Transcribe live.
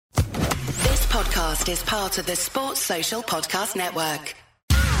podcast is part of the Sports Social Podcast Network.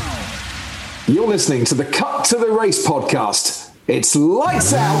 You're listening to the Cut to the Race podcast. It's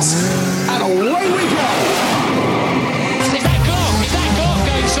lights out and away we go. Is that clock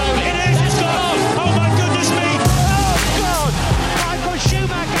going slow? It is. That's gone off. Oh my goodness me. Oh God. Michael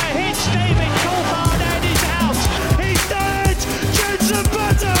Schumacher hits David Coulthard and he's out. He's done it. Jenson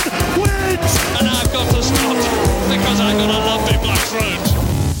Button wins. And I've got to stop because I've got a lovely black throat.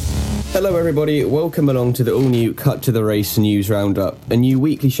 Hello everybody, welcome along to the all-new Cut to the Race News Roundup, a new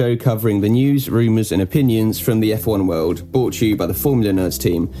weekly show covering the news, rumours and opinions from the F1 world, brought to you by the Formula Nerds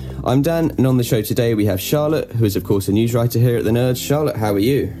team. I'm Dan, and on the show today we have Charlotte, who is of course a news writer here at the Nerds. Charlotte, how are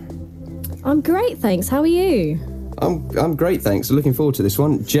you? I'm great, thanks. How are you? I'm great, thanks. Looking forward to this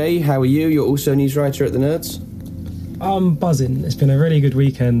one. Jay, how are you? You're also a news writer at the Nerds. I'm buzzing. It's been a really good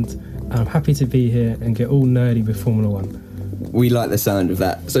weekend, and I'm happy to be here and get all nerdy with Formula One. We like the sound of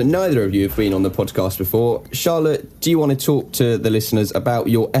that. So neither of you have been on the podcast before. Charlotte, do you want to talk to the listeners about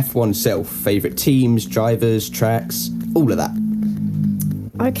your F1 self? Favourite teams, drivers, tracks, all of that?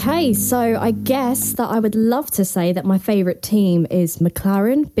 Okay, so I guess that I would love to say that my favourite team is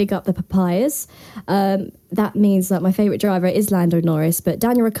McLaren. Big up the papayas. That means that my favourite driver is Lando Norris, but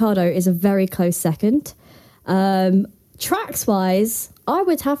Daniel Ricciardo is a very close second. Tracks-wise, I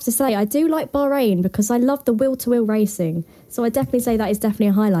would have to say I do like Bahrain because I love the wheel-to-wheel racing. So I'd definitely say that is definitely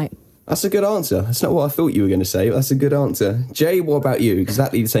a highlight. That's a good answer. That's not what I thought you were going to say, but that's a good answer. Jay, what about you?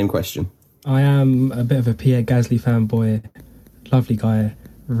 Exactly the same question. I am a bit of a Pierre Gasly fanboy. Lovely guy,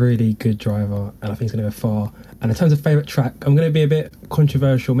 really good driver, and I think he's going to go far. And in terms of favourite track, I'm going to be a bit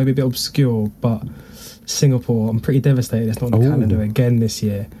controversial, maybe a bit obscure, but Singapore, I'm pretty devastated it's not on the calendar again this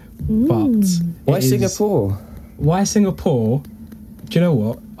year. But why Singapore? Why Singapore? Do you know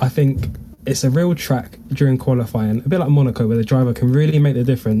what? I think it's a real track during qualifying, a bit like Monaco, where the driver can really make the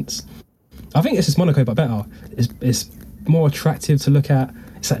difference. I think it's just Monaco, but better. It's more attractive to look at.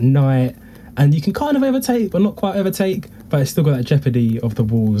 It's at night, and you can kind of overtake, but not quite overtake. But it's still got that jeopardy of the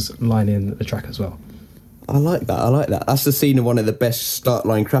walls lining the track as well. I like that. That's the scene of one of the best start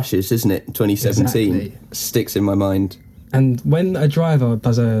line crashes, isn't it? 2017. Exactly. Sticks in my mind. And when a driver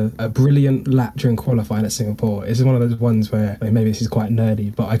does a brilliant lap during qualifying at Singapore, it's one of those ones where maybe this is quite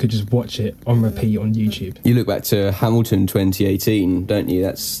nerdy, but I could just watch it on repeat on YouTube. You look back to Hamilton 2018, don't you?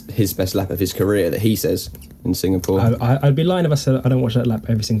 That's his best lap of his career that he says in Singapore. I'd be lying if I said I don't watch that lap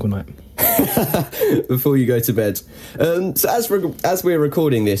every single night. Before you go to bed. So as we're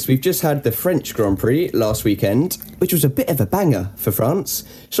recording this, we've just had the French Grand Prix last weekend, which was a bit of a banger for France.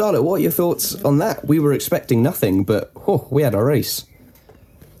 Charlotte, what are your thoughts on that? We were expecting nothing, but we had a race.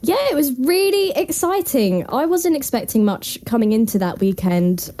 Yeah, it was really exciting. I wasn't expecting much coming into that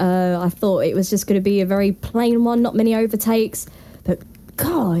weekend. I thought it was just going to be a very plain one, not many overtakes. But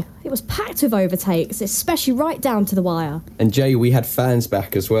God, it was packed with overtakes, especially right down to the wire. And Jay, we had fans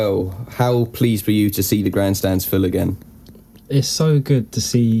back as well. How pleased were you to see the grandstands full again? It's so good to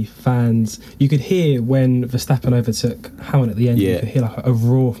see fans. You could hear when Verstappen overtook Hamilton at the end. Yeah. You could hear like a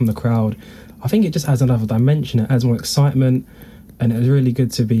roar from the crowd. I think it just adds another dimension. It adds more excitement, and it was really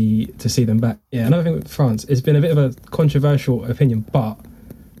good to see them back. Yeah, another thing with France, it's been a bit of a controversial opinion, but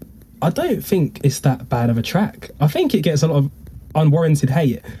I don't think it's that bad of a track. I think it gets a lot of unwarranted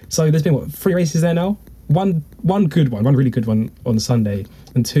hate. So there's been 3 races there now. One really good one on Sunday,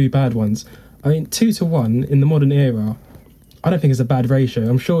 and 2 bad ones. I mean, 2-1 in the modern era, I don't think it's a bad ratio.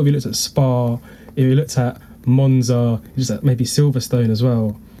 I'm sure if you looked at Spa, if you looked at Monza, just at maybe Silverstone as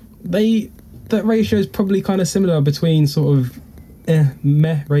well, that ratio is probably kind of similar between sort of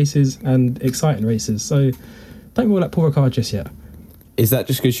meh races and exciting races. So don't rule out Paul Ricard just yet. Is that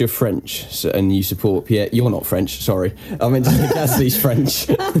just because you're French and you support Pierre? You're not French, sorry. I meant to say Gasly's French.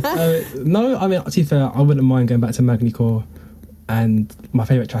 No, I mean, to be fair, I wouldn't mind going back to Magny-Cours, and my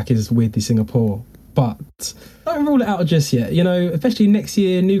favourite track is weirdly Singapore. But don't rule it out just yet. You know, especially next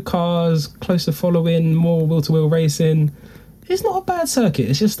year, new cars, closer following, more wheel-to-wheel racing. It's not a bad circuit.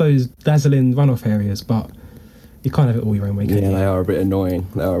 It's just those dazzling runoff areas, but you can't have it all your own way. Yeah, they are a bit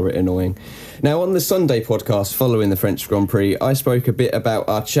annoying. Now, on the Sunday podcast following the French Grand Prix, I spoke a bit about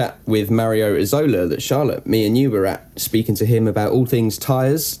our chat with Mario Isola that Charlotte, me and you were at, speaking to him about all things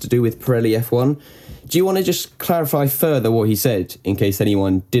tyres to do with Pirelli F1. Do you want to just clarify further what he said, in case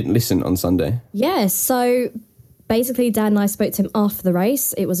anyone didn't listen on Sunday? Yeah, so basically Dan and I spoke to him after the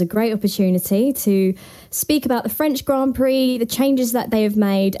race. It was a great opportunity to speak about the French Grand Prix, the changes that they have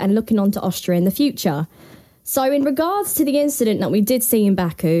made, and looking on to Austria in the future. So in regards to the incident that we did see in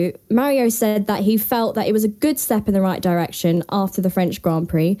Baku, Mario said that he felt that it was a good step in the right direction after the French Grand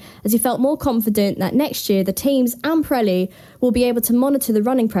Prix, as he felt more confident that next year the teams and Pirelli will be able to monitor the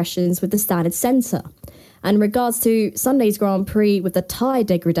running pressures with the standard sensor. And in regards to Sunday's Grand Prix with the tyre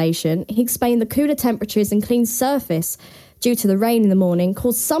degradation, he explained the cooler temperatures and clean surface due to the rain in the morning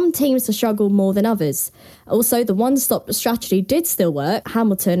caused some teams to struggle more than others. Also, the one-stop strategy did still work.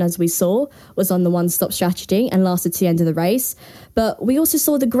 Hamilton, as we saw, was on the one-stop strategy and lasted to the end of the race. But we also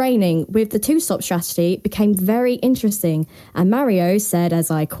saw the graining with the two-stop strategy became very interesting. And Mario said,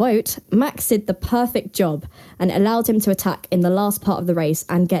 as I quote, "Max did the perfect job and allowed him to attack in the last part of the race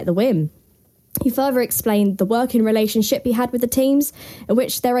and get the win." He further explained the working relationship he had with the teams, in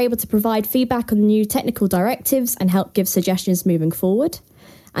which they're able to provide feedback on new technical directives and help give suggestions moving forward.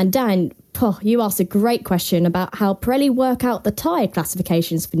 And Dan, you asked a great question about how Pirelli work out the tyre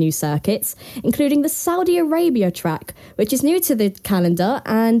classifications for new circuits, including the Saudi Arabia track, which is new to the calendar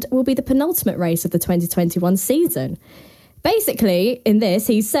and will be the penultimate race of the 2021 season. Basically, in this,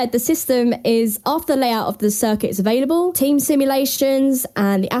 he said the system is, after the layout of the circuit is available, team simulations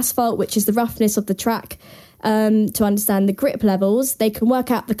and the asphalt, which is the roughness of the track, to understand the grip levels, they can work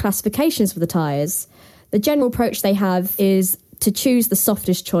out the classifications for the tyres. The general approach they have is to choose the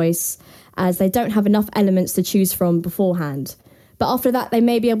softest choice, as they don't have enough elements to choose from beforehand. But after that, they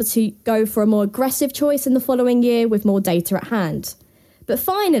may be able to go for a more aggressive choice in the following year with more data at hand. But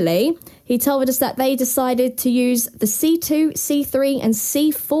finally, he told us that they decided to use the C2, C3 and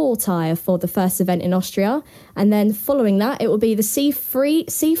C4 tyre for the first event in Austria. And then following that, it will be the C3,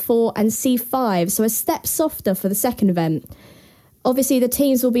 C4 and C5, so a step softer for the second event. Obviously, the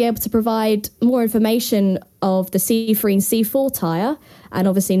teams will be able to provide more information of the C3 and C4 tyre, and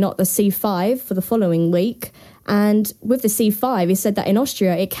obviously not the C5 for the following week. And with the C5, he said that in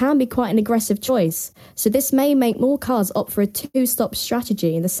Austria, it can be quite an aggressive choice. So this may make more cars opt for a two-stop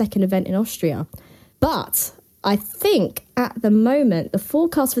strategy in the second event in Austria. But I think at the moment, the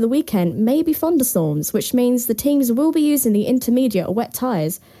forecast for the weekend may be thunderstorms, which means the teams will be using the intermediate or wet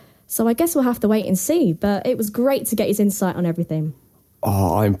tyres. So I guess we'll have to wait and see. But it was great to get his insight on everything.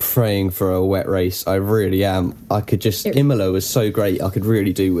 Oh, I'm praying for a wet race. I really am. Imola was so great. I could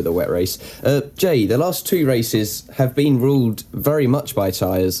really do with a wet race. Jay, the last two races have been ruled very much by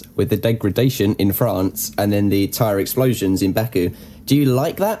tyres, with the degradation in France and then the tyre explosions in Baku. Do you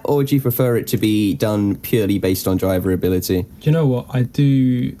like that, or do you prefer it to be done purely based on driver ability? Do you know what? I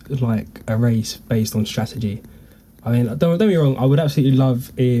do like a race based on strategy. I mean, don't get me wrong, I would absolutely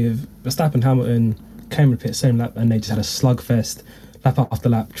love if Verstappen and Hamilton came in the pit same lap and they just had a slugfest lap after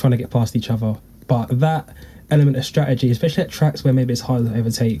lap, trying to get past each other. But that element of strategy, especially at tracks where maybe it's hard to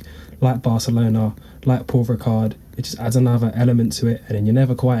overtake, like Barcelona, like Paul Ricard, it just adds another element to it, and then you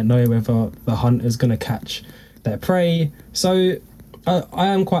never quite know whether the hunter's going to catch their prey. So I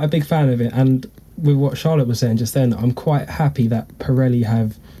am quite a big fan of it, and with what Charlotte was saying just then, I'm quite happy that Pirelli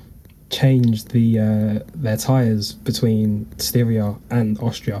have changed their tyres between Styria and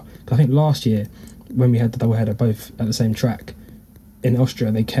Austria. I think last year, when we had the doubleheader both at the same track, in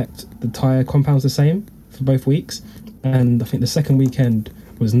Austria, they kept the tyre compounds the same for both weeks. And I think the second weekend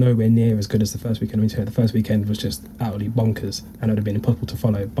was nowhere near as good as the first weekend. I mean, the first weekend was just utterly bonkers and it would have been impossible to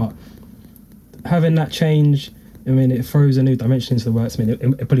follow. But having that change, I mean, it throws a new dimension into the works. I mean, it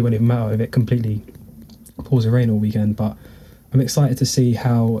probably wouldn't even matter if it completely pours of rain all weekend. But I'm excited to see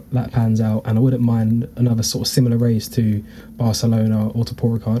how that pans out. And I wouldn't mind another sort of similar race to Barcelona or to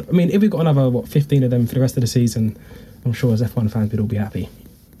Paul Ricard. I mean, if we've got another, 15 of them for the rest of the season, I'm sure as F1 fans we'd all be happy.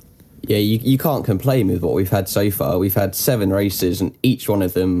 Yeah, you can't complain with what we've had so far. We've had 7 races, and each one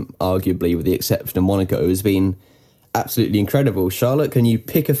of them, arguably with the exception of Monaco, has been absolutely incredible. Charlotte, can you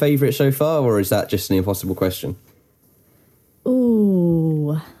pick a favourite so far, or is that just an impossible question?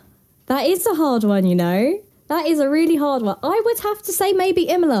 Ooh, that is a hard one, you know. That is a really hard one. I would have to say maybe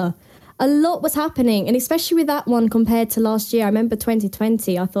Imola. A lot was happening, and especially with that one compared to last year. I remember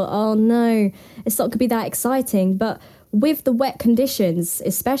 2020, I thought, oh no, it's not going to be that exciting. But with the wet conditions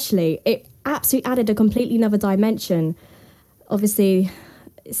especially, it absolutely added a completely another dimension. Obviously,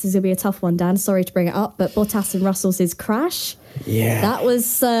 this is going to be a tough one, Dan. Sorry to bring it up, but Bottas and Russell's crash. Yeah. That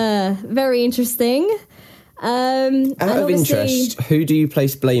was very interesting. Out of interest, who do you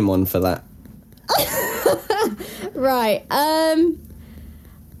place blame on for that? Right.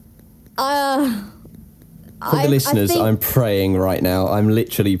 For the listeners, I'm praying right now. I'm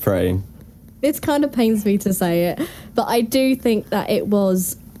literally praying. It kind of pains me to say it, but I do think that it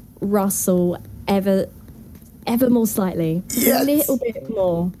was Russell ever more slightly. Yes. A little bit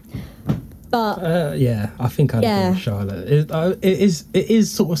more. But yeah, I think I'd agree with Charlotte. It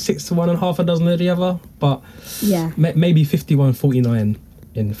is sort of 6-1 and half a dozen of the other, but yeah, maybe 51-49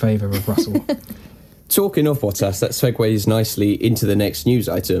 in favour of Russell. Talking of Bottas, that segues nicely into the next news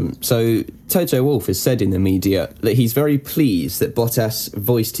item. So, Toto Wolff has said in the media that he's very pleased that Bottas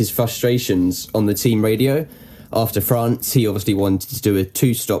voiced his frustrations on the team radio. After France, he obviously wanted to do a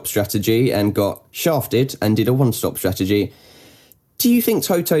 2-stop strategy and got shafted and did a 1-stop strategy. Do you think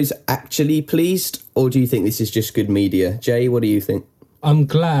Toto's actually pleased, or do you think this is just good media? Jay, what do you think? I'm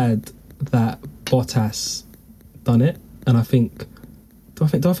glad that Bottas done it, and I think... Do I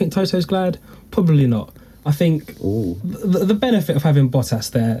think Toto's glad? Probably not. I think the benefit of having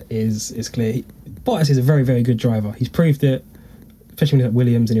Bottas there is clear. Bottas is a very, very good driver. He's proved it, especially when he was at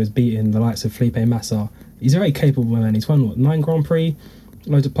Williams and he was beating the likes of Felipe Massa. He's a very capable man. He's won, 9 Grand Prix,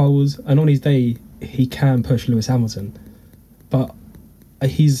 loads of poles, and on his day, he can push Lewis Hamilton. But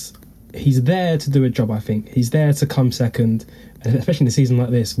he's there to do a job, I think. He's there to come second, and especially in a season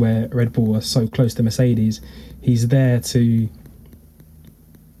like this where Red Bull are so close to Mercedes, he's there to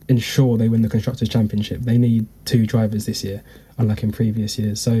ensure they win the Constructors' Championship. They need 2 drivers this year, unlike in previous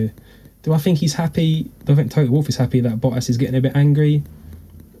years. So, do I think he's happy? Do I think Toto Wolff is happy that Bottas is getting a bit angry?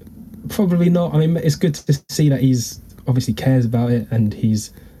 Probably not. I mean, it's good to see that he's obviously cares about it and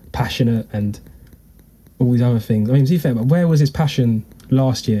he's passionate and all these other things. I mean, to be fair, but where was his passion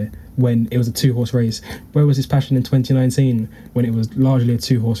last year when it was a 2-horse race? Where was his passion in 2019 when it was largely a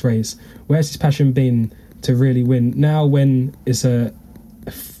 2-horse race? Where's his passion been to really win? Now when it's a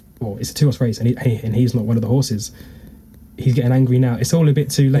 2-horse race and he's not one of the horses, he's getting angry now. It's all a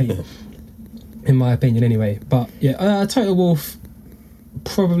bit too late, in my opinion, anyway. But yeah, Toto Wolff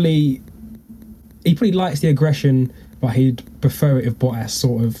probably likes the aggression, but he'd prefer it if Bottas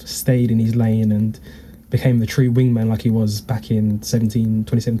sort of stayed in his lane and became the true wingman like he was back in 2017,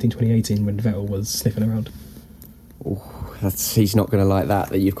 2018 when Vettel was sniffing around. He's not going to like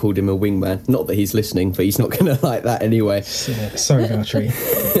that you've called him a wingman. Not that he's listening, but he's not going to like that anyway. Yeah, sorry,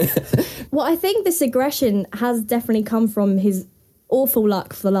 Valtteri. Well, I think this aggression has definitely come from his awful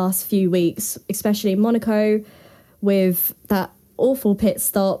luck for the last few weeks, especially in Monaco with that awful pit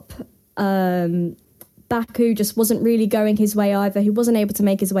stop. Baku just wasn't really going his way either. He wasn't able to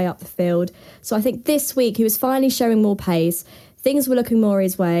make his way up the field. So I think this week he was finally showing more pace. Things were looking more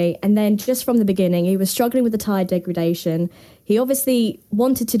his way. And then just from the beginning, he was struggling with the tyre degradation. He obviously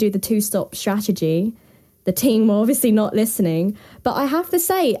wanted to do the 2-stop strategy. The team were obviously not listening. But I have to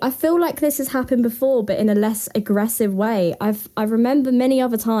say, I feel like this has happened before, but in a less aggressive way. I remember many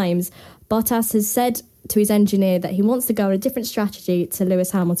other times Bottas has said to his engineer that he wants to go on a different strategy to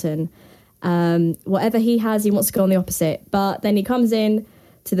Lewis Hamilton. Whatever he has, he wants to go on the opposite. But then he comes in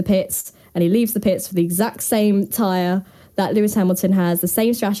to the pits and he leaves the pits for the exact same tyre that Lewis Hamilton has, the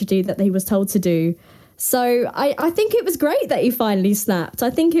same strategy that he was told to do. So I think it was great that he finally snapped. I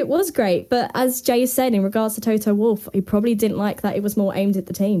think it was great. But as Jay said, in regards to Toto Wolff, he probably didn't like that it was more aimed at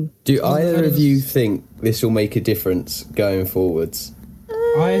the team. Do either of you think this will make a difference going forwards?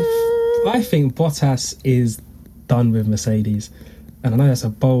 I think Bottas is done with Mercedes. And I know that's a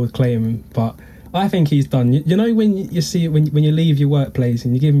bold claim, but I think he's done. You know when you see when you leave your workplace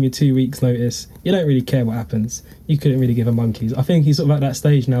and you give him your 2 weeks notice, you don't really care what happens. You couldn't really give a monkeys. I think he's sort of at that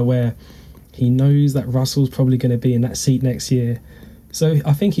stage now where he knows that Russell's probably going to be in that seat next year. So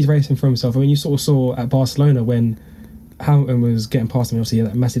I think he's racing for himself. I mean, you sort of saw at Barcelona when Hamilton was getting past him, obviously he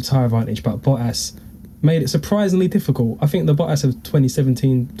had that massive tyre advantage, but Bottas made it surprisingly difficult. I think the Bottas of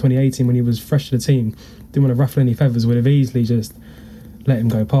 2017, 2018, when he was fresh to the team, didn't want to ruffle any feathers, would have easily just let him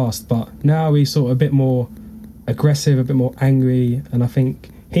go past. But now he's sort of a bit more aggressive, a bit more angry, and I think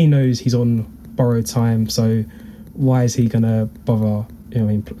he knows he's on borrowed time, so why is he going to bother,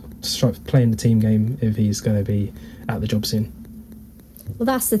 playing the team game if he's going to be out the job soon? Well,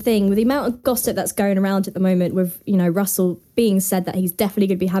 that's the thing. With the amount of gossip that's going around at the moment with, Russell being said that he's definitely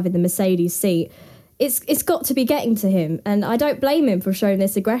going to be having the Mercedes seat, it's got to be getting to him. And I don't blame him for showing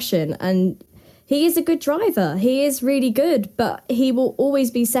this aggression. And he is a good driver. He is really good, but he will always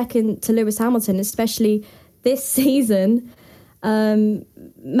be second to Lewis Hamilton, especially this season.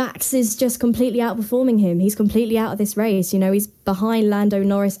 Max is just completely outperforming him. He's completely out of this race. He's behind Lando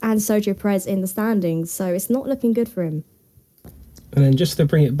Norris and Sergio Perez in the standings. So it's not looking good for him. And then just to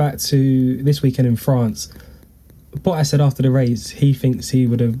bring it back to this weekend in France, Bottas said after the race he thinks he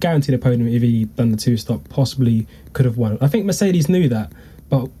would have guaranteed a podium if he'd done the 2-stop, possibly could have won. I think Mercedes knew that,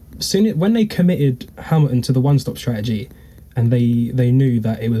 but when they committed Hamilton to the 1-stop strategy and they knew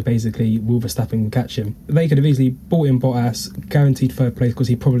that it was basically will Verstappen catch him, they could have easily brought in Bottas, guaranteed third place because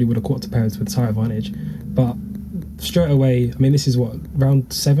he probably would have caught to Perez with the tyre advantage. But straight away, I mean, this is what,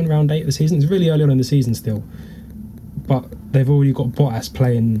 round 7, round 8 of the season? It's really early on in the season still. But they've already got Bottas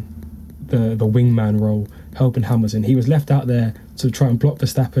playing the wingman role, helping Hamilton. He was left out there to try and block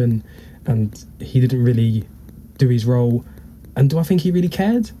Verstappen, and he didn't really do his role. And do I think he really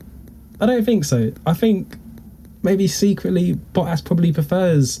cared? I don't think so. I think maybe secretly Bottas probably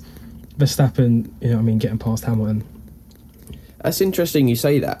prefers Verstappen, getting past Hamilton. That's interesting you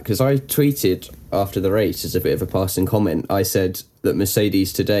say that, because I tweeted after the race as a bit of a passing comment. I said that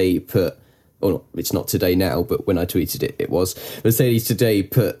Mercedes today it's not today now, but when I tweeted it, it was. Mercedes today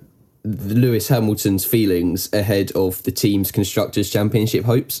put Lewis Hamilton's feelings ahead of the team's Constructors' Championship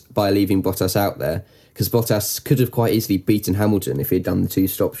hopes by leaving Bottas out there, because Bottas could have quite easily beaten Hamilton if he'd done the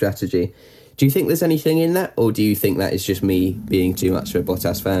two-stop strategy. Do you think there's anything in that, or do you think that is just me being too much of a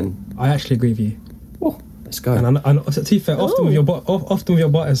Bottas fan? I actually agree with you. Oh, let's go. And to be fair, often with your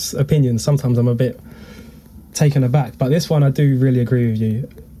Bottas opinions, sometimes I'm a bit taken aback, but this one I do really agree with you.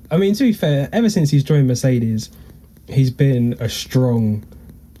 I mean, to be fair, ever since he's joined Mercedes, he's been a strong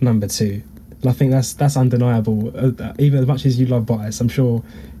number 2. And I think that's undeniable. Even as much as you love Bottas, I'm sure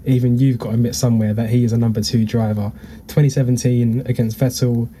even you've got to admit somewhere that he is a number 2 driver. 2017 against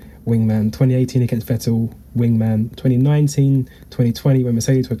Vettel, wingman. 2018 against Vettel, wingman. 2019, 2020, when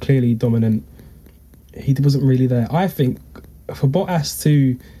Mercedes were clearly dominant, he wasn't really there. I think for Bottas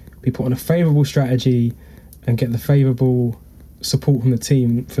to be put on a favourable strategy and get the favourable support from the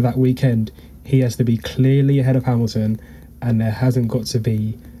team for that weekend, he has to be clearly ahead of Hamilton, and there hasn't got to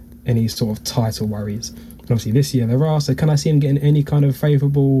be any sort of title worries. And obviously this year there are, so can I see him getting any kind of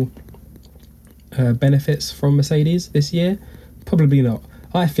favourable benefits from Mercedes this year? Probably not.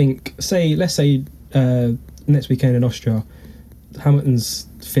 I think, let's say next weekend in Austria, Hamilton's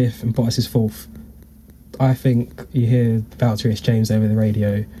 5th and Bottas is 4th. I think you hear Valtteri James over the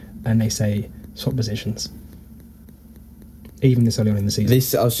radio and they say swap positions. Even this early on in the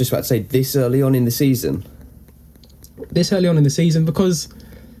season. I was just about to say, this early on in the season? This early on in the season, because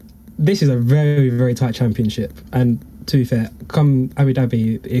this is a very, very tight championship. And to be fair, come Abu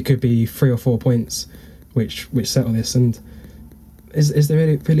Dhabi, it could be 3 or 4 points which settle this. And is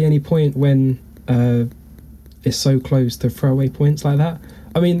there really any point when it's so close to throwaway points like that?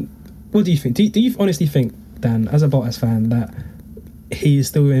 I mean, what do you think? Do you honestly think, Dan, as a Bottas fan, that he is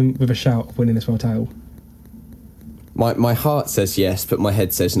still in with a shout of winning this world title? My heart says yes, but my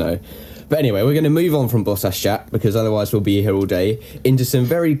head says no. But anyway, we're going to move on from Bottas chat, because otherwise we'll be here all day, into some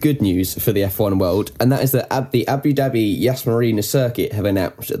very good news for the F1 world, and that is that the Abu Dhabi Yas Marina circuit have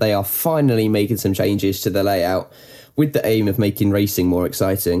announced that they are finally making some changes to the layout with the aim of making racing more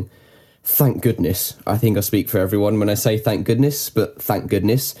exciting. Thank goodness. I think I speak for everyone when I say thank goodness, but thank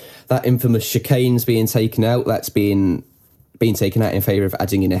goodness. That infamous chicane's being taken out. That's being taken out in favour of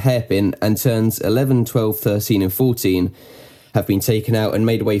adding in a hairpin, and turns 11, 12, 13 and 14 have been taken out and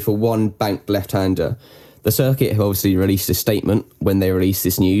made way for one banked left-hander. The circuit have obviously released a statement when they released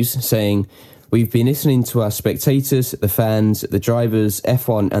this news, saying, "We've been listening to our spectators, the fans, the drivers,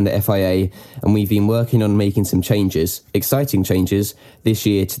 F1 and the FIA, and we've been working on making some changes, exciting changes, this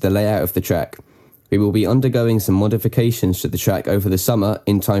year to the layout of the track. We will be undergoing some modifications to the track over the summer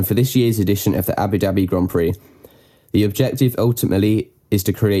in time for this year's edition of the Abu Dhabi Grand Prix. The objective ultimately is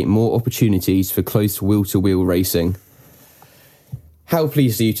to create more opportunities for close wheel-to-wheel racing." How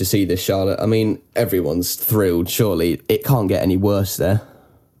pleased are you to see this, Charlotte? I mean, everyone's thrilled, surely. It can't get any worse there.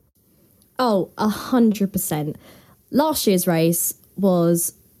 Oh, 100%. Last year's race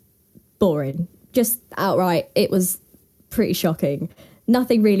was boring. Just outright, it was pretty shocking.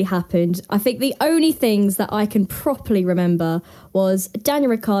 Nothing really happened. I think the only things that I can properly remember was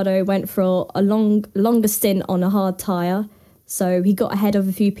Daniel Ricciardo went for a longer stint on a hard tyre, so he got ahead of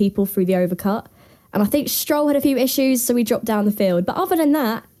a few people through the overcut. And I think Stroll had a few issues, so he dropped down the field. But other than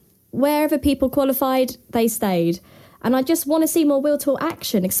that, wherever people qualified, they stayed. And I just want to see more wheel-to-wheel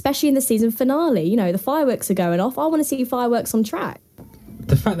action, especially in the season finale. You know, the fireworks are going off. I want to see fireworks on track.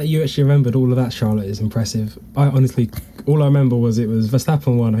 The fact that you actually remembered all of that, Charlotte, is impressive. I honestly, all I remember was it was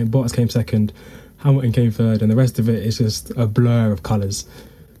Verstappen won, I think Bottas came second, Hamilton came third, and the rest of it is just a blur of colours.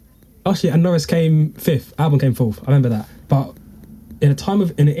 Actually, and Norris came fifth, Albon came fourth, I remember that. But in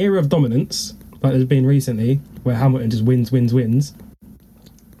an era of dominance, like there's been recently, where Hamilton just wins,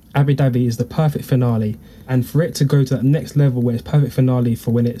 Abu Dhabi is the perfect finale. And for it to go to that next level where it's perfect finale for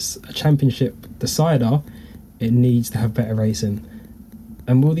when it's a championship decider, it needs to have better racing.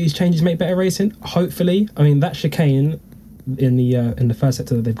 And will these changes make better racing? Hopefully. I mean, that chicane in the first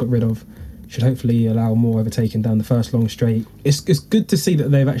sector that they've got rid of should hopefully allow more overtaking down the first long straight. It's good to see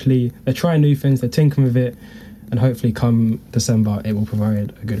that they're trying new things, they're tinkering with it, and hopefully come December it will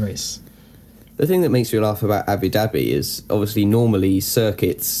provide a good race. The thing that makes me laugh about Abu Dhabi is obviously normally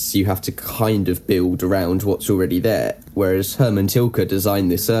circuits you have to kind of build around what's already there, whereas Herman Tilke designed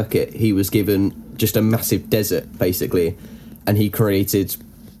this circuit. He was given just a massive desert, basically, and he created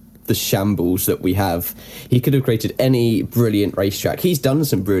the shambles that we have. He could have created any brilliant racetrack. He's done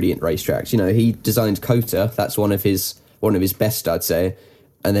some brilliant racetracks. You know, he designed Kota. That's one of his best, I'd say.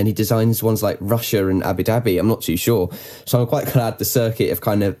 And then he designs ones like Russia and Abu Dhabi. I'm not too sure. So I'm quite glad the circuit have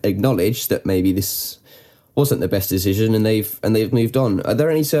kind of acknowledged that maybe this wasn't the best decision, and they've moved on. Are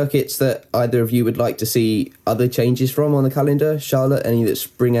there any circuits that either of you would like to see other changes from on the calendar? Charlotte, any that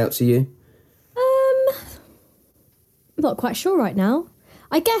spring out to you? I'm not quite sure right now.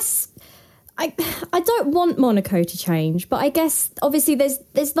 I guess I don't want Monaco to change, but I guess obviously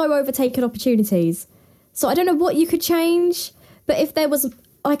there's no overtaken opportunities. So I don't know what you could change, but if there was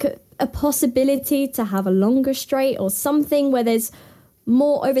like a possibility to have a longer straight or something where there's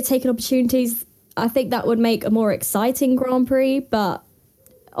more overtaken opportunities, I think that would make a more exciting Grand Prix. But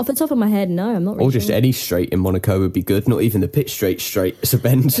off the top of my head, no, I'm not really Or just sure. any straight in Monaco would be good. Not even the pit straight. It's a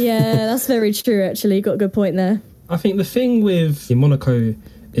bend. Yeah, that's very true, actually. You got a good point there. I think the thing with Monaco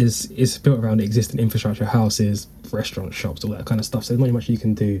is built around the existing infrastructure, houses, restaurants, shops, all that kind of stuff. So there's not much you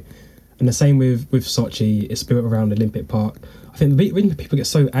can do. And the same with Sochi, it's built around Olympic Park. I think the reason people get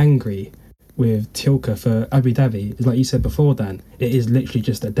so angry with Tilke for Abu Dhabi is, like you said before, Dan, it is literally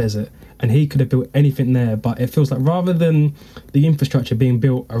just a desert. And he could have built anything there, but it feels like rather than the infrastructure being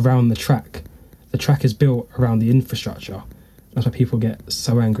built around the track is built around the infrastructure. That's why people get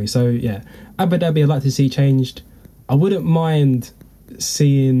so angry. So, yeah, Abu Dhabi I'd like to see changed. I wouldn't mind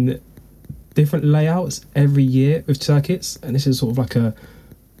seeing different layouts every year with circuits, and this is sort of like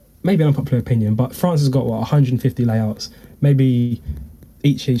maybe an unpopular opinion, but France has got 150 layouts. Maybe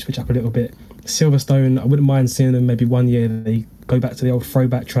each year switch up a little bit. Silverstone, I wouldn't mind seeing them maybe one year they go back to the old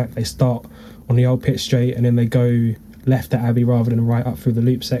throwback track, they start on the old pit straight and then they go left at Abbey rather than right up through the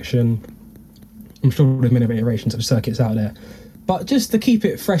loop section. I'm sure there's many iterations of circuits out there, but just to keep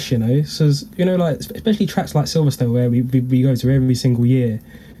it fresh, so like especially tracks like Silverstone where we go to every single year.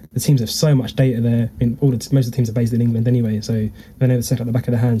 The teams have so much data there. I mean, most of the teams are based in England anyway, so they know the set at the back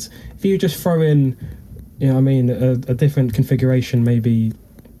of their hands. If you just throw in, a different configuration maybe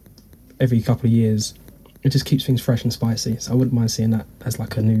every couple of years, it just keeps things fresh and spicy. So I wouldn't mind seeing that as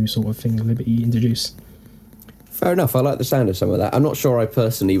like a new sort of thing Liberty introduce. Fair enough. I like the sound of some of that. I'm not sure I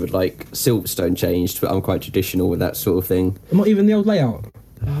personally would like Silverstone changed, but I'm quite traditional with that sort of thing. Not even the old layout.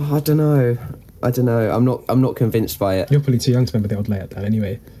 Oh, I don't know. I'm not convinced by it. You're probably too young to remember the old layout, Dan,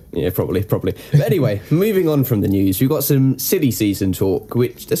 anyway. Yeah, probably. But anyway, moving on from the news, we've got some silly season talk,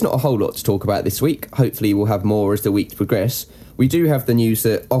 which there's not a whole lot to talk about this week. Hopefully we'll have more as the weeks progress. We do have the news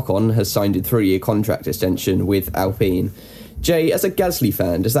that Ocon has signed a 3-year contract extension with Alpine. Jay, as a Gasly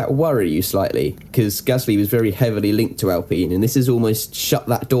fan, does that worry you slightly? Because Gasly was very heavily linked to Alpine, and this has almost shut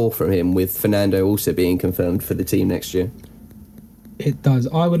that door from him, with Fernando also being confirmed for the team next year. It does.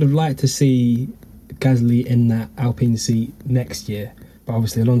 I would have liked to see Gasly in that Alpine seat next year. But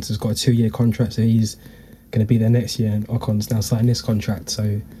obviously Alonso's got a 2-year contract, so he's going to be there next year, and Ocon's now signing this contract,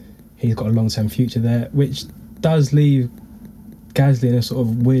 so he's got a long-term future there, which does leave Gasly in a sort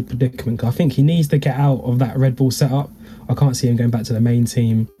of weird predicament, because I think he needs to get out of that Red Bull setup. I can't see him going back to the main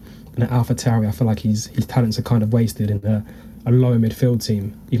team. And at AlphaTauri, I feel like his talents are kind of wasted in a lower midfield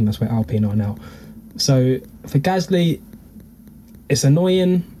team, even that's where Alpine are now. So for Gasly, it's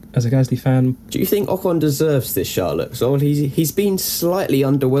annoying as a Gasly fan. Do you think Ocon deserves this, Charlotte? So he's been slightly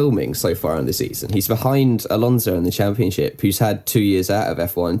underwhelming so far in the season. He's behind Alonso in the championship, who's had 2 years out of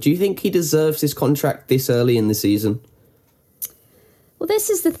F1. Do you think he deserves this contract this early in the season? Well, this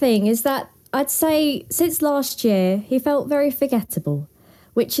is the thing, is that I'd say since last year, he felt very forgettable,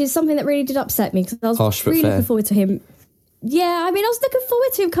 which is something that really did upset me, because I was really looking forward to him. Yeah, I mean, I was looking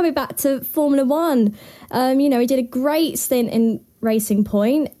forward to him coming back to Formula One. He did a great stint in Racing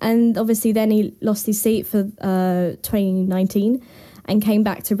Point, and obviously then he lost his seat for 2019 and came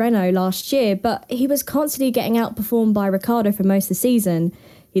back to Renault last year. But he was constantly getting outperformed by Ricciardo for most of the season.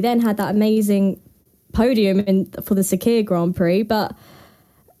 He then had that amazing podium for the Sakir Grand Prix, but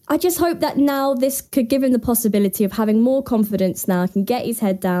I just hope that now this could give him the possibility of having more confidence now, can get his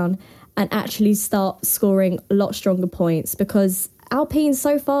head down and actually start scoring a lot stronger points, because Alpine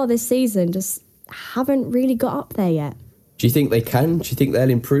so far this season just haven't really got up there yet. Do you think they can? Do you think they'll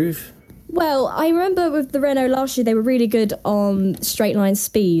improve? Well, I remember with the Renault last year, they were really good on straight line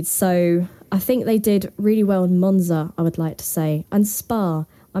speed. So I think they did really well in Monza, I would like to say, and Spa.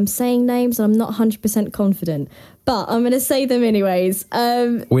 I'm saying names and I'm not 100% confident, but I'm going to say them anyways.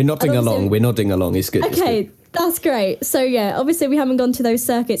 We're nodding along. It's good. Okay, That's great. So yeah, obviously we haven't gone to those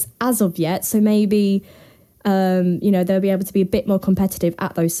circuits as of yet. So maybe, they'll be able to be a bit more competitive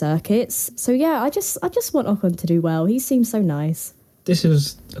at those circuits. So yeah, I just want Ocon to do well. He seems so nice. This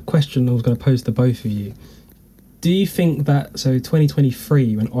is a question I was going to pose to both of you. Do you think that,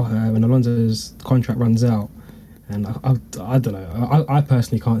 2023, when Alonso's contract runs out, and I don't know, I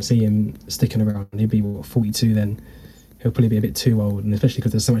personally can't see him sticking around. He'll be, 42 then? He'll probably be a bit too old, and especially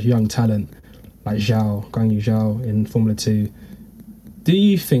because there's so much young talent, like Guanyu Zhao in Formula 2. Do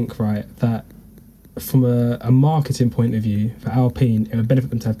you think, right, that from a marketing point of view, for Alpine, it would benefit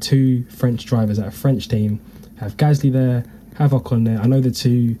them to have two French drivers at a French team, have Gasly there, have Ocon there? I know the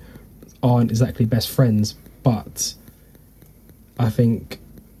two aren't exactly best friends, but I think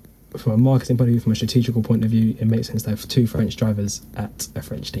from a marketing point of view, from a strategical point of view, it makes sense to have two French drivers at a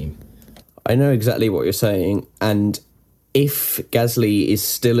French team. I know exactly what you're saying, and if Gasly is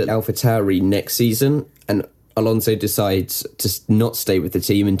still at AlphaTauri next season and Alonso decides to not stay with the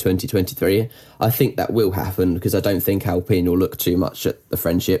team in 2023, I think that will happen, because I don't think Alpine will look too much at the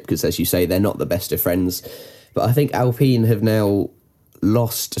friendship, because as you say, they're not the best of friends. But I think Alpine have now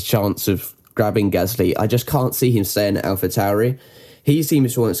lost a chance of grabbing Gasly. I just can't see him staying at AlphaTauri. He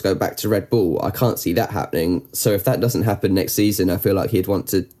seems to want to go back to Red Bull. I can't see that happening. So if that doesn't happen next season, I feel like he'd want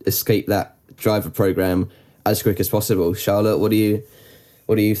to escape that driver program as quick as possible. Charlotte, what do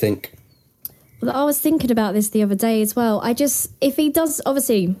you think? Well, I was thinking about this the other day as well. If he does,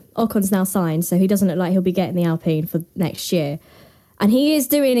 obviously Ocon's now signed, so he doesn't look like he'll be getting the Alpine for next year. And he is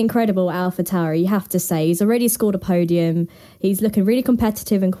doing incredible at AlphaTauri, you have to say. He's already scored a podium. He's looking really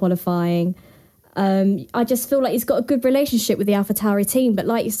competitive in qualifying. I just feel like he's got a good relationship with the AlphaTauri team. But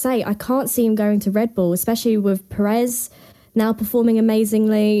like you say, I can't see him going to Red Bull, especially with Perez now performing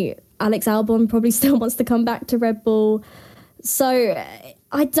amazingly. Alex Albon probably still wants to come back to Red Bull. So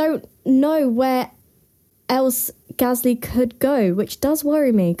I don't know where else Gasly could go, which does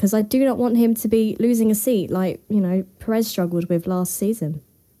worry me, because I do not want him to be losing a seat like, Perez struggled with last season.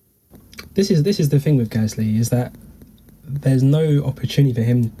 This is the thing with Gasly, is that there's no opportunity for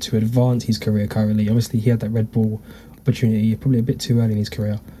him to advance his career currently. Obviously, he had that Red Bull opportunity probably a bit too early in his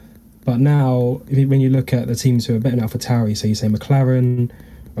career. But now, when you look at the teams who are better than AlphaTauri, so you say McLaren,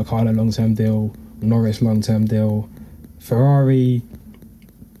 Ricciardo long-term deal, Norris long-term deal, Ferrari,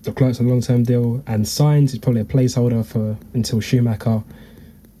 Leclerc's a long-term deal, and Sainz is probably a placeholder until Schumacher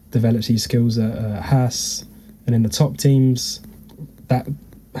develops his skills at Haas. And in the top teams, that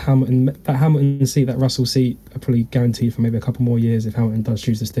Hamilton seat, that Russell seat, are probably guaranteed for maybe a couple more years if Hamilton does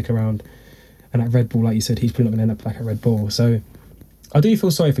choose to stick around. And at Red Bull, like you said, he's probably not going to end up back at Red Bull. So I do feel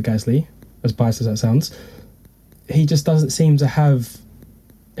sorry for Gasly, as biased as that sounds. He just doesn't seem to have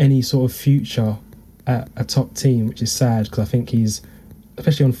any sort of future at a top team, which is sad, because I think he's,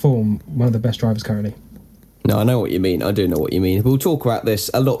 especially on form, one of the best drivers currently. No, I know what you mean. I do know what you mean. We'll talk about this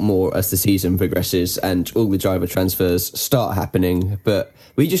a lot more as the season progresses and all the driver transfers start happening, but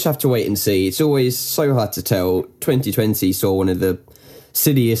we just have to wait and see. It's always so hard to tell. 2020 saw one of the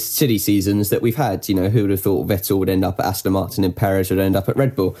silliest silly seasons that we've had. Who would have thought Vettel would end up at Aston Martin and Perez would end up at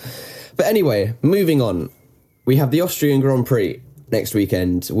Red Bull? But anyway, moving on. We have the Austrian Grand Prix next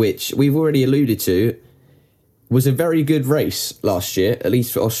weekend, which we've already alluded to was a very good race last year, at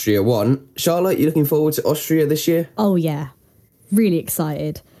least for Austria 1. Charlotte, you looking forward to Austria this year? Oh, yeah. Really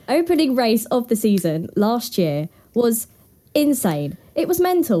excited. Opening race of the season last year was insane. It was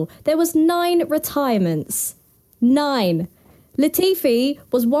mental. There was 9 retirements. 9. Latifi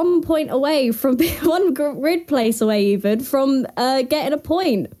was 1 point away from one grid place away even from getting a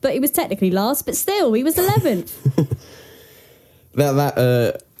point. But he was technically last, but still, he was 11th.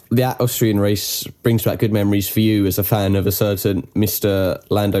 That Austrian race brings back good memories for you as a fan of a certain Mr.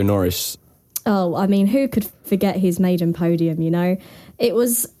 Lando Norris. Oh, I mean, who could forget his maiden podium, It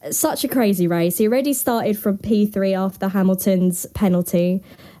was such a crazy race. He already started from P3 after Hamilton's penalty.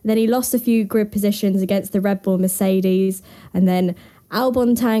 Then he lost a few grid positions against the Red Bull Mercedes. And then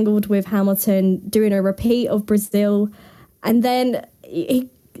Albon tangled with Hamilton, doing a repeat of Brazil. And then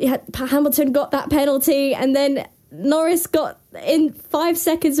Hamilton got that penalty, and then Norris got in 5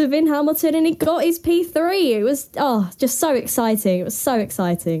 seconds within Hamilton and he got his P3. It was just so exciting. It was so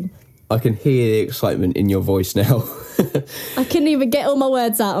exciting. I can hear the excitement in your voice now. I couldn't even get all my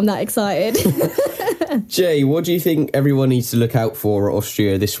words out. I'm that excited. Jay, what do you think everyone needs to look out for at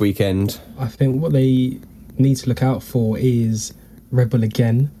Austria this weekend? I think what they need to look out for is Red Bull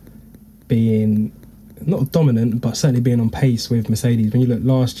again being not dominant, but certainly being on pace with Mercedes. When you look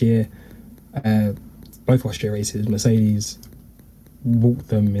last year, both Austria races, Mercedes walked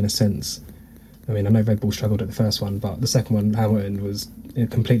them in a sense. I mean, I know Red Bull struggled at the first one, but the second one, Hamilton was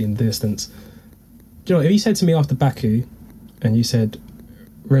completely in the distance. you know, if you said to me after Baku, and you said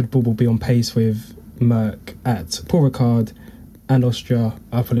Red Bull will be on pace with Merck at Paul Ricard and Austria,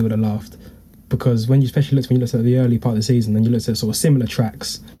 I probably would have laughed. Because when you looked at the early part of the season, and you looked at sort of similar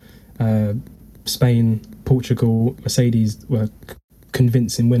tracks, Spain, Portugal, Mercedes were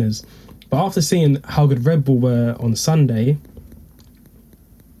convincing winners. But after seeing how good Red Bull were on Sunday,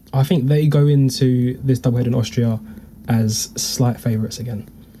 I think they go into this doubleheader in Austria as slight favourites again.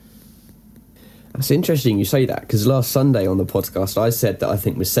 It's interesting you say that, because last Sunday on the podcast I said that I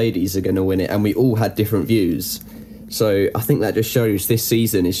think Mercedes are going to win it, and we all had different views. So I think that just shows this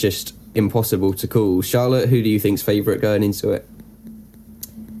season is just impossible to call. Charlotte, who do you think's favourite going into it?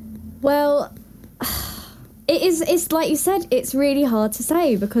 Well, it's like you said, it's really hard to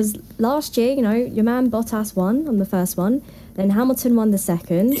say, because last year, you know, your man Bottas won on the first one, then Hamilton won the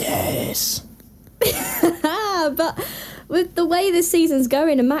second. Yes. But with the way this season's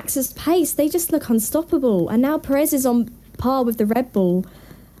going and Max's pace, they just look unstoppable. And now Perez is on par with the Red Bull.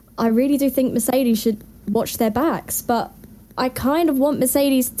 I really do think Mercedes should watch their backs, but I kind of want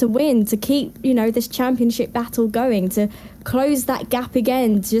Mercedes to win, to keep, you know, this championship battle going, to close that gap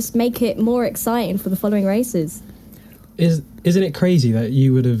again, to just make it more exciting for the following races. Isn't it crazy that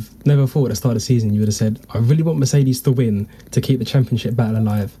you would have never thought at the start of the season you would have said, I really want Mercedes to win to keep the championship battle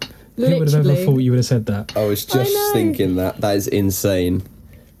alive? Who would have ever thought you would have said that? I was just thinking that. That is insane.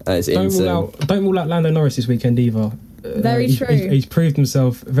 That is insane. Don't rule out Lando Norris this weekend either. Very true. He's proved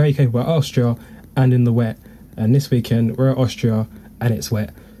himself very capable at Austria and in the wet. And this weekend, we're at Austria and it's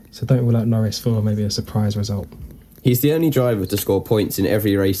wet. So don't rule out Norris for maybe a surprise result. He's the only driver to score points in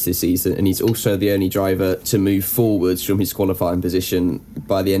every race this season, and he's also the only driver to move forwards from his qualifying position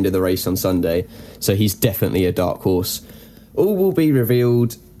by the end of the race on Sunday. So he's definitely a dark horse. All will be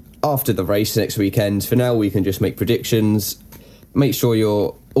revealed after the race next weekend. For now, we can just make predictions. Make sure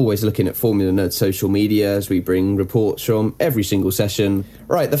you're always looking at Formula Nerd social media as we bring reports from every single session.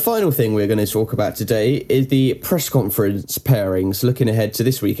 Right, the final thing we're going to talk about today is the press conference pairings, looking ahead to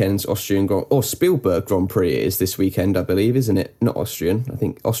this weekend's Spielberg Grand Prix. It is this weekend, I believe, isn't it? Not Austrian. I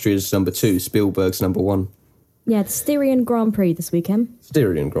think Austria's number 2, Spielberg's number 1. Yeah, the Styrian Grand Prix this weekend.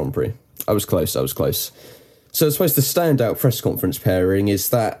 Styrian Grand Prix. I was close. So I suppose the standout press conference pairing is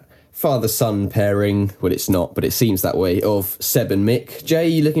that father-son pairing, well, it's not, but it seems that way, of Seb and Mick. Jay,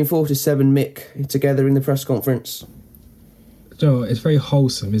 you looking forward to Seb and Mick together in the press conference? Joe, it's very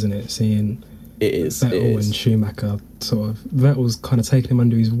wholesome, isn't it, seeing Vettel and Schumacher sort of... Vettel's kind of taking him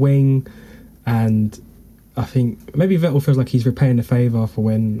under his wing, and I think maybe Vettel feels like he's repaying the favour for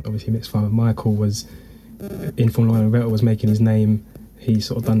when, obviously, Mick's father Michael was in Formula 1 and Vettel was making his name. He's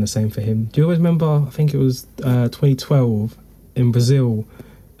sort of done the same for him. Do you always remember, I think it was 2012 in Brazil,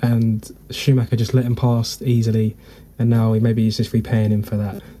 and Schumacher just let him pass easily, and now he's just repaying him for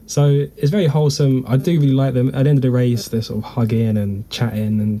that. So it's very wholesome. I do really like them. At the end of the race, they're sort of hugging and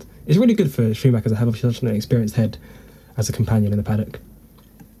chatting, and it's really good for Schumacher to have such an experienced head as a companion in the paddock.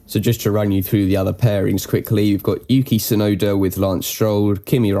 So just to run you through the other pairings quickly, you've got Yuki Tsunoda with Lance Stroll,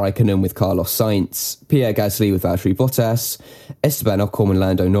 Kimi Raikkonen with Carlos Sainz, Pierre Gasly with Valtteri Bottas, Esteban Ocon with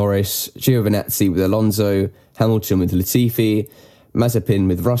Lando Norris, Giovinazzi with Alonso, Hamilton with Latifi, Mazepin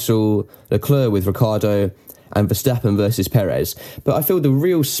with Russell, Leclerc with Ricciardo, and Verstappen versus Perez. But I feel the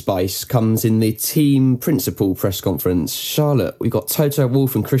real spice comes in the team principal press conference. Charlotte, we've got Toto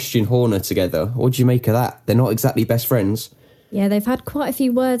Wolff and Christian Horner together. What do you make of that? They're not exactly best friends. Yeah, they've had quite a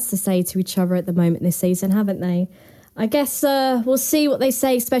few words to say to each other at the moment this season, haven't they? I guess we'll see what they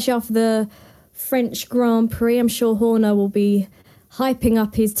say, especially after the French Grand Prix. I'm sure Horner will be hyping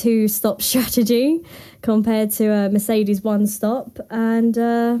up his 2-stop strategy compared to a Mercedes 1-stop. And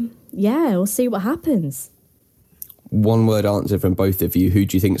we'll see what happens. One word answer from both of you. Who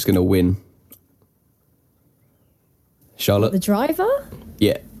do you think is going to win? Charlotte? The driver?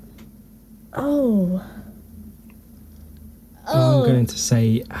 Yeah. I'm going to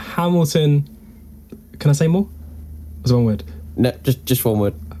say Hamilton. Can I say more? Was one word? No, just one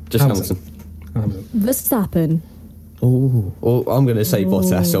word. Just Hamilton. Verstappen. Oh, I'm going to say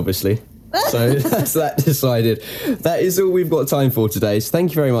Bottas, obviously. So that's that decided. That is all we've got time for today. So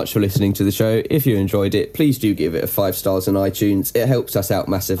thank you very much for listening to the show. If you enjoyed it, please do give it 5 stars on iTunes. It helps us out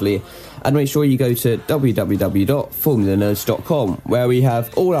massively. And make sure you go to www.formulanerds.com, where we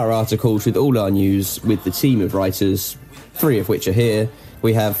have all our articles with all our news with the team of writers, 3 of which are here.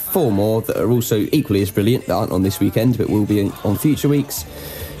 We have 4 more that are also equally as brilliant that aren't on this weekend, but will be on future weeks.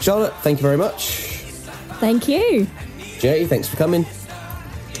 Charlotte, thank you very much. Thank you. Jay, thanks for coming.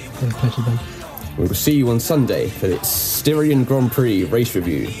 Pleasure, Ben. We will see you on Sunday for the Styrian Grand Prix race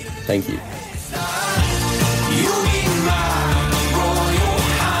review. Thank you. You be my royal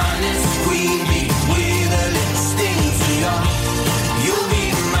highness, queen bee.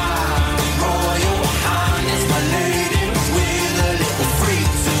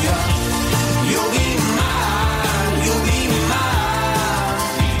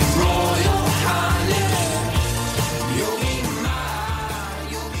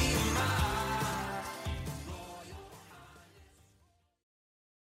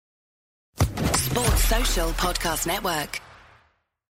 Social Podcast Network.